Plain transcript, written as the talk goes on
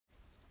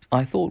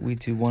I thought we'd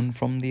do one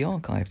from the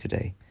archive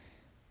today.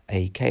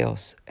 A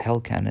Chaos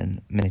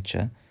Hellcannon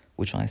miniature,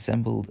 which I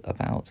assembled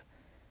about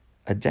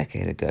a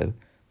decade ago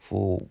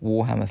for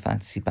Warhammer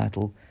Fantasy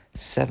Battle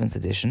 7th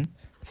edition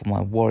for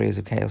my Warriors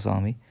of Chaos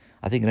army.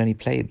 I think it only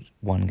played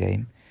one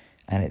game,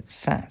 and it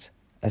sat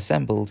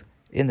assembled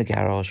in the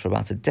garage for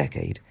about a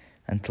decade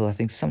until I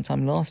think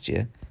sometime last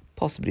year,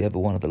 possibly over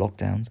one of the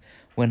lockdowns,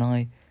 when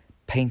I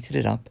painted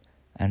it up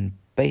and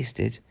based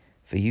it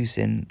for use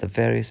in the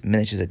various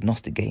miniatures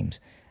agnostic games,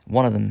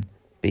 one of them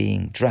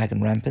being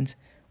Dragon Rampant,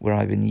 where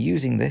I've been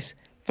using this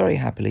very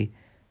happily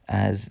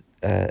as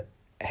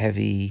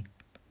heavy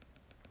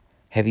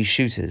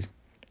shooters,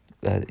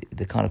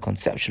 the kind of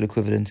conceptual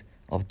equivalent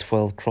of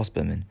 12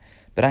 crossbowmen.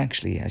 But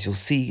actually, as you'll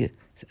see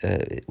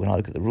when I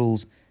look at the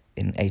rules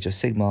in Age of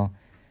Sigmar,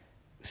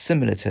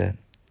 similar to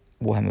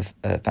Warhammer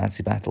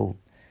Fantasy Battle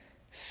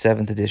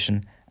 7th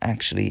edition,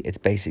 actually it's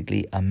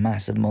basically a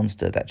massive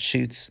monster that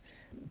shoots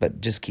but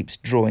just keeps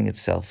drawing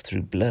itself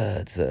through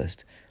blurred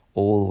thirst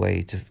all the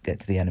way to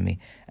get to the enemy,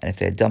 and if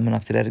they're dumb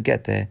enough to let it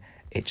get there,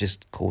 it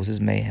just causes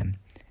mayhem.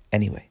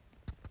 Anyway,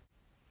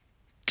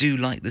 do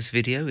like this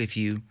video if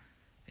you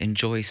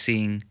enjoy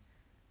seeing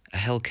a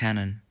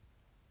Hellcannon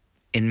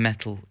in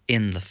metal,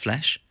 in the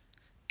flesh,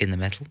 in the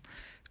metal.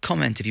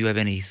 Comment if you have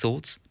any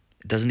thoughts.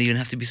 It doesn't even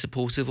have to be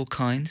supportive or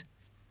kind.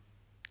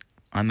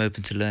 I'm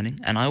open to learning,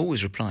 and I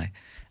always reply.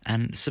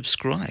 And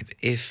subscribe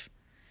if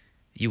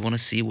you want to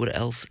see what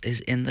else is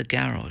in the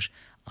garage.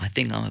 I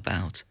think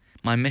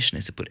my mission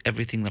is to put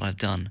everything that I've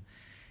done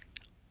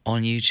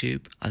on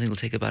YouTube. I think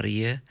it'll take about a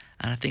year,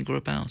 and I think we're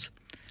about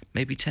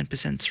maybe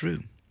 10%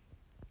 through.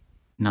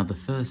 Now, the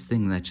first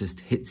thing that just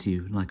hits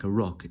you like a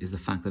rock is the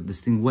fact that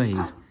this thing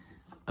weighs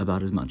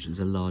about as much as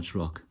a large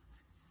rock.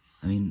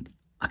 I mean,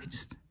 I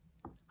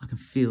can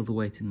feel the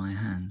weight in my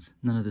hands.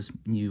 None of this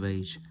new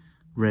age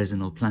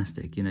resin or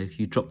plastic. You know, if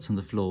you dropped it on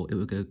the floor, it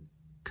would go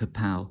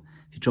kapow.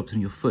 If you dropped it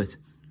on your foot,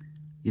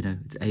 you know,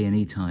 it's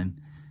A&E time.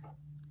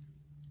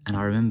 And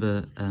I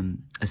remember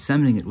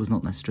assembling it was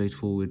not that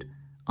straightforward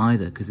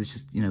either, because it's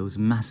just, you know, it was a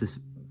massive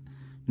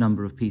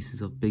number of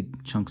pieces of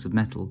big chunks of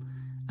metal,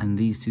 and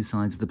these two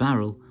sides of the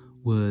barrel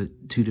were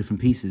two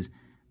different pieces.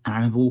 And I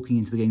remember walking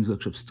into the Games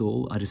Workshop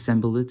store, I'd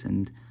assembled it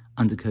and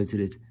undercoated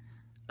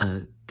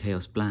it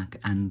Chaos Black,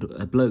 and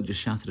a bloke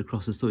just shouted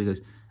across the store, he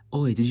goes,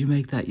 "Oi, did you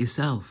make that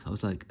yourself?" I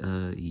was like,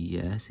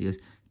 yes. He goes,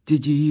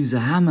 "Did you use a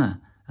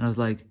hammer?" And I was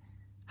like,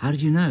 "How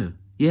did you know?"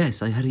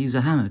 Yes, I had to use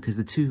a hammer because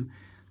the two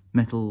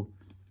metal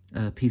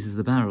pieces of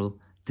the barrel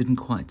didn't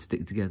quite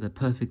stick together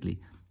perfectly.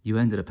 You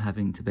ended up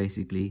having to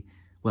basically,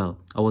 well,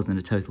 I wasn't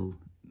a total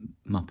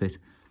muppet.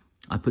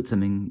 I put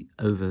something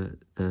over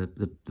the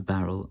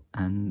barrel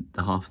and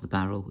the half of the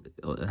barrel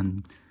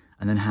and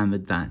then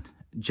hammered that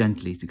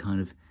gently to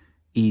kind of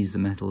ease the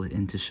metal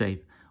into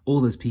shape. All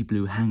those people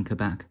who hanker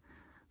back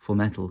for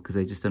metal because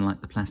they just don't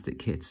like the plastic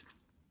kits,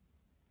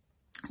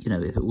 you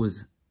know, if it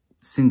was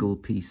single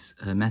piece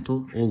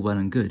metal, all well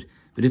and good,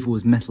 but if it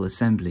was metal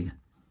assembly,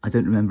 I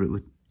don't remember it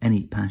with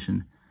any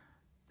passion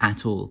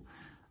at all.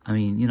 I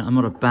mean, you know, I'm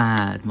not a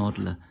bad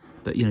modeler,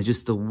 but, you know,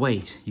 just the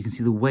weight, you can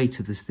see the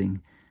weight of this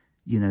thing,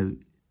 you know,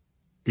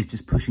 is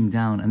just pushing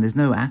down, and there's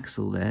no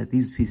axle there.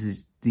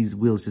 These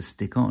wheels just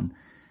stick on.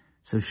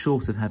 So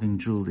short of having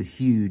drilled a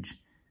huge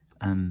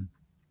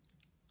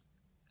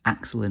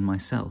axle in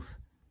myself,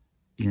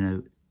 you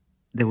know,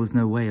 there was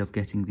no way of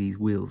getting these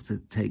wheels to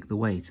take the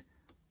weight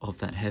of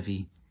that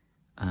heavy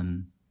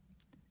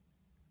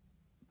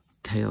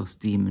Chaos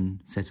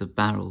Demon set of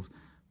barrels.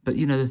 But,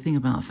 you know, the thing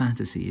about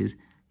fantasy is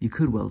you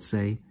could well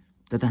say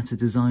that that's a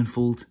design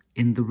fault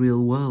in the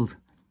real world.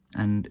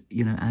 And,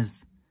 you know,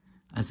 as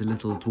the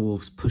little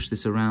dwarves push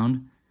this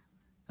around,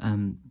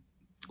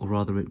 or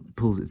rather it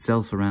pulls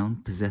itself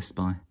around, possessed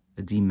by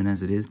a demon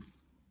as it is,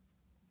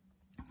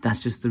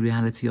 that's just the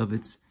reality of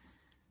its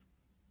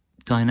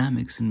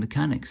dynamics and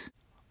mechanics.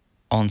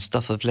 On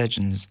Stuff of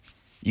Legends,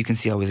 you can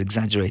see I was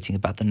exaggerating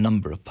about the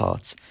number of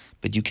parts,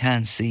 but you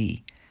can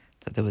see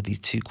that there were these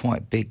two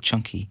quite big,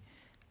 chunky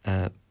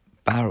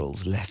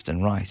barrels left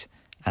and right,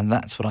 and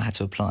that's what I had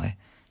to apply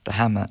the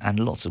hammer and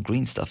lots of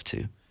green stuff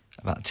to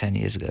about 10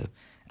 years ago.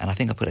 And I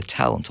think I put a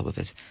towel on top of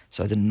it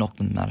so I didn't knock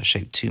them out of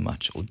shape too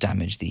much or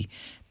damage the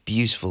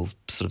beautiful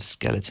sort of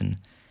skeleton,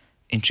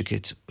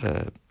 intricate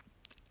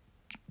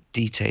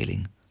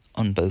detailing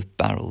on both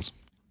barrels.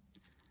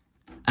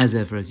 As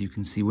ever, as you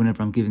can see,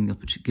 whenever I'm given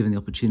the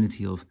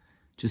opportunity of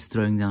just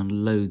throwing down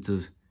loads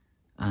of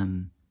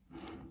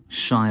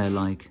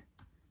Shire-like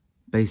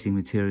basing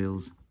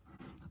materials,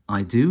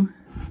 I do,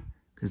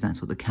 because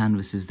that's what the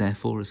canvas is there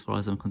for, as far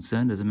as I'm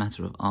concerned, as a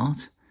matter of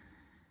art.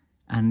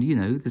 And, you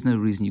know, there's no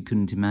reason you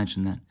couldn't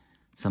imagine that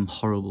some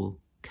horrible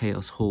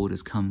chaos horde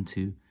has come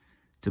to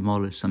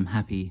demolish some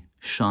happy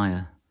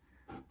Shire,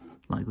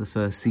 like the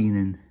first scene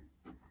in,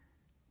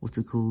 what's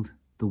it called?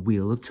 The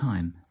Wheel of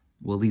Time.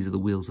 Well, these are the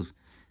wheels of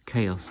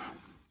chaos.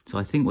 So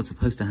I think what's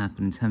supposed to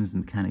happen in terms of the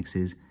mechanics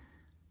is,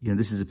 you know,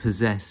 this is a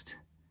possessed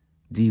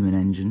demon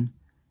engine,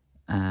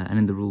 and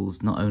in the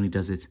rules, not only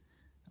does it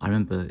I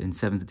remember in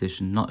 7th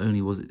edition, not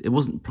only was it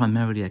wasn't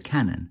primarily a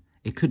cannon,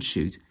 it could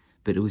shoot,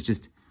 but it was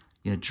just,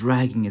 you know,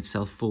 dragging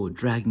itself forward,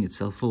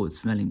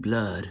 smelling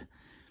blood.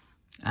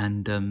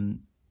 And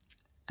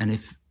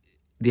if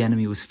the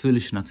enemy was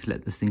foolish enough to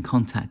let this thing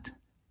contact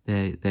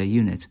their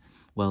unit,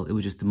 well, it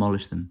would just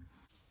demolish them.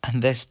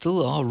 And there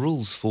still are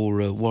rules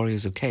for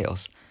Warriors of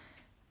Chaos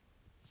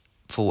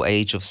for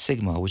Age of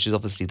Sigmar, which is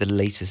obviously the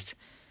latest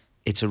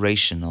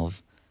iteration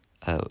of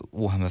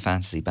Warhammer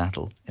Fantasy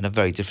Battle in a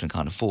very different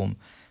kind of form.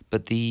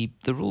 But the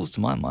rules,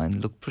 to my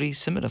mind, look pretty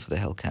similar for the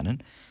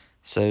Hellcannon.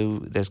 So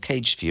there's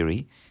Caged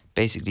Fury.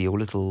 Basically, your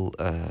little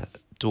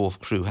dwarf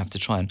crew have to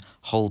try and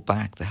hold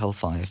back the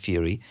Hellfire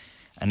Fury.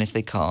 And if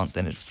they can't,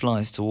 then it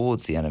flies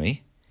towards the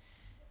enemy.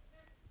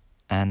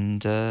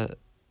 And the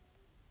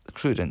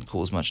crew don't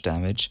cause much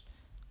damage.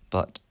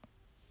 But,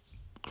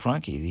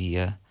 crikey,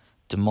 the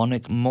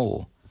Demonic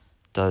Maw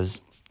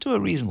does do a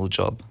reasonable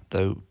job.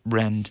 Though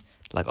Rend,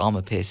 like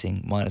armor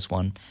piercing,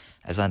 -1,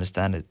 as I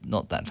understand it,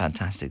 not that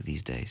fantastic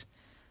these days.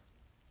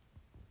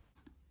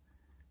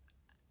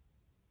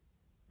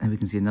 And we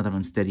can see another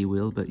unsteady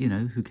wheel, but you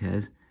know, who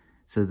cares?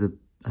 So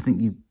I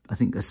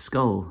think a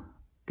skull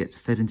gets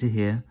fed into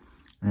here,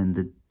 and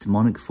the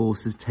demonic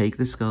forces take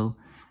the skull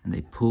and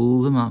they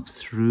pull them up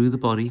through the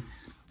body,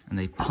 and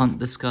they punt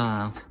the skull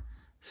out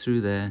through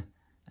there,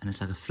 and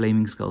it's like a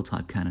flaming skull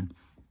type cannon.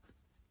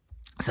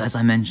 So as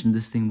I mentioned,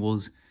 this thing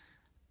was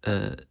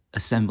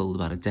assembled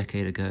about a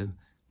decade ago,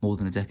 more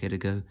than a decade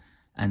ago,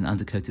 and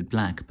undercoated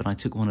black. But I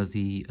took one of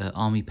the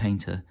army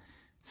painter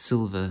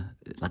silver,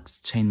 like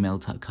chainmail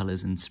type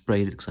colours, and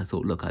sprayed it because I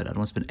thought, look, I don't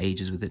want to spend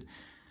ages with it.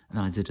 And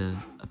then I did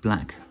a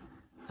black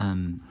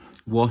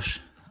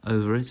wash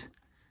over it,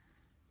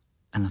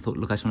 and I thought,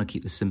 look, I just want to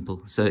keep this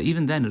simple. So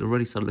even then, it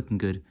already started looking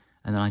good.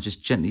 And then I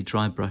just gently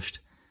dry brushed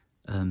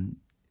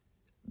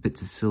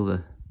bits of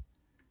silver,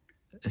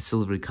 a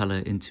silvery colour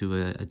into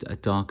a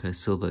darker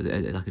silver,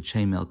 like a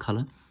chainmail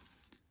colour.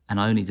 And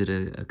I only did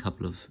a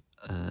couple of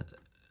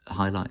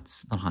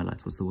highlights, not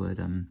highlights, what's the word?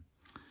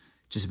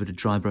 Just a bit of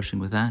dry brushing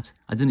with that.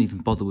 I didn't even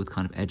bother with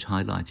kind of edge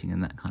highlighting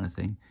and that kind of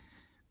thing.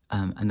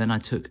 And then I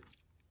took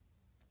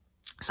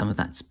some of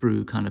that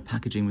sprue kind of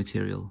packaging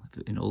material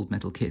in old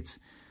metal kits,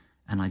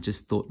 and I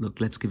just thought, look,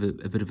 let's give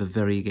it a bit of a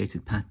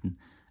variegated pattern.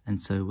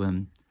 And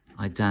so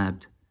I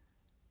dabbed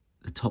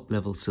the top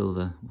level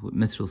silver,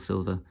 mithril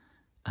silver,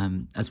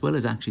 as well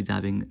as actually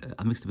dabbing,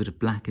 I mixed a bit of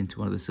black into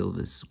one of the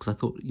silvers, because I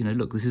thought, you know,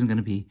 look, this isn't going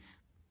to be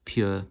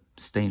pure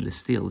stainless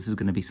steel. This is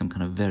going to be some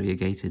kind of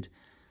variegated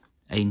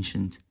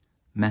ancient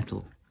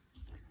metal.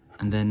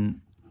 And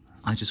then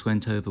I just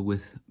went over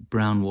with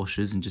brown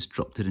washes and just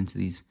dropped it into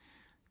these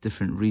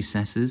different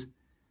recesses.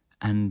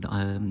 And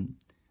I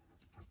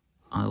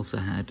also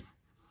had,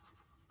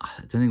 I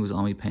don't think it was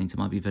army paint, it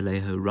might be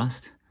Vallejo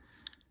rust.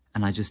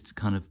 And I just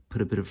kind of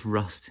put a bit of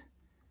rust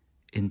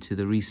into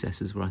the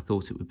recesses where I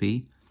thought it would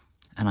be.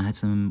 And I had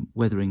some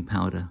weathering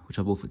powder, which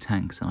I bought for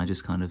tanks, and I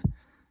just kind of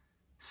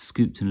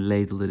scooped and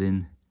ladled it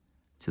in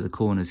to the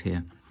corners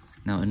here.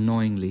 Now,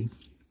 annoyingly,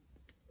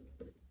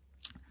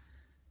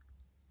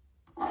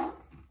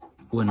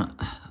 when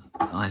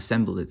I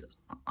assembled it,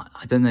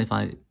 I don't know if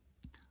I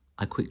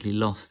quickly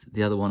lost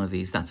the other one of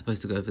these. That's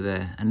supposed to go over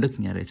there. And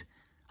looking at it,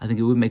 I think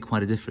it would make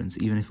quite a difference,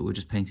 even if it were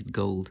just painted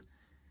gold.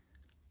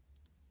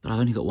 But I've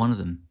only got one of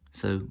them,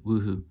 so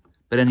woohoo.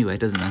 But anyway, it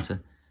doesn't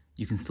matter.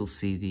 You can still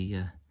see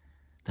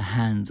the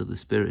hands of the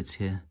spirits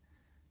here,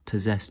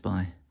 possessed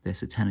by their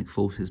satanic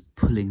forces,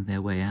 pulling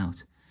their way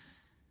out.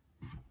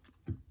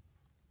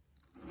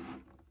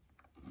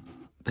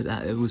 But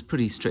it was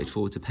pretty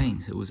straightforward to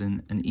paint. It was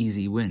an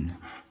easy win.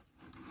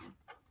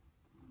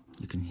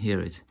 You can hear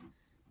it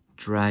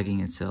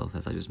dragging itself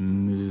as I just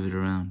move it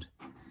around.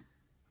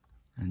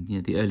 And you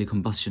know, the early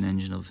combustion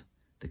engine of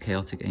the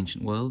chaotic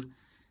ancient world.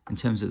 In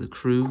terms of the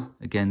crew,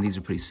 again, these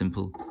are pretty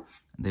simple.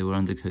 They were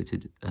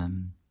undercoated.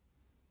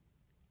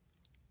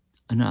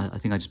 No, I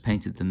think I just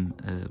painted them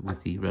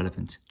with the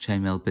relevant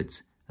chainmail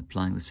bits,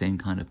 applying the same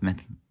kind of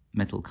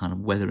metal kind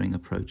of weathering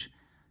approach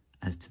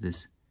as to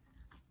this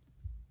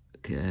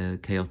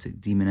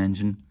chaotic demon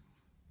engine.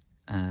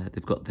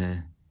 They've got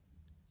their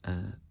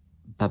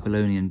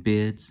Babylonian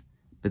beards,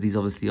 but these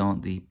obviously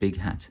aren't the big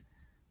hat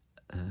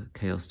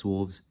Chaos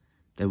Dwarves.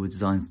 They were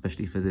designed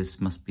specially for this,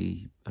 must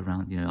be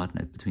around, you know, I don't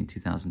know, between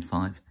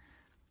 2005,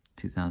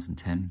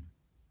 2010.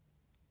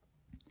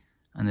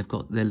 And they've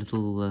got their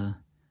little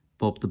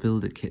Bob the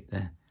Builder kit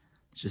there,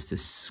 just to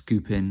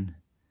scoop in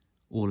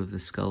all of the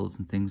skulls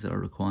and things that are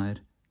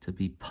required to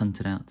be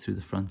punted out through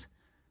the front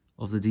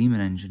of the demon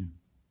engine.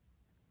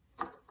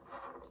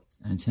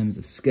 And in terms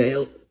of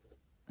scale,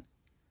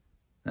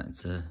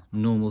 that's a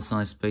normal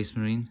size Space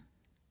Marine.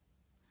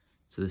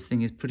 So this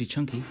thing is pretty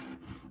chunky,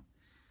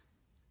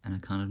 and a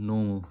kind of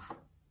normal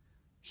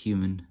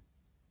human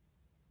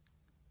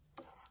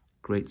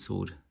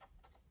greatsword,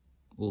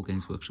 all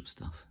Games Workshop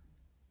stuff.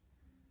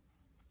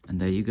 And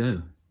there you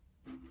go.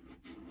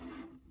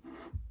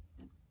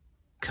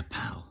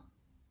 Kapow.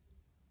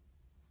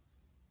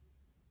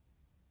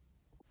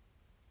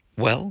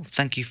 Well,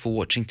 thank you for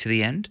watching to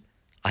the end.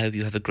 I hope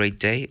you have a great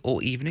day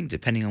or evening,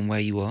 depending on where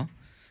you are,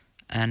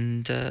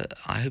 and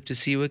I hope to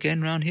see you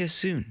again round here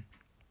soon.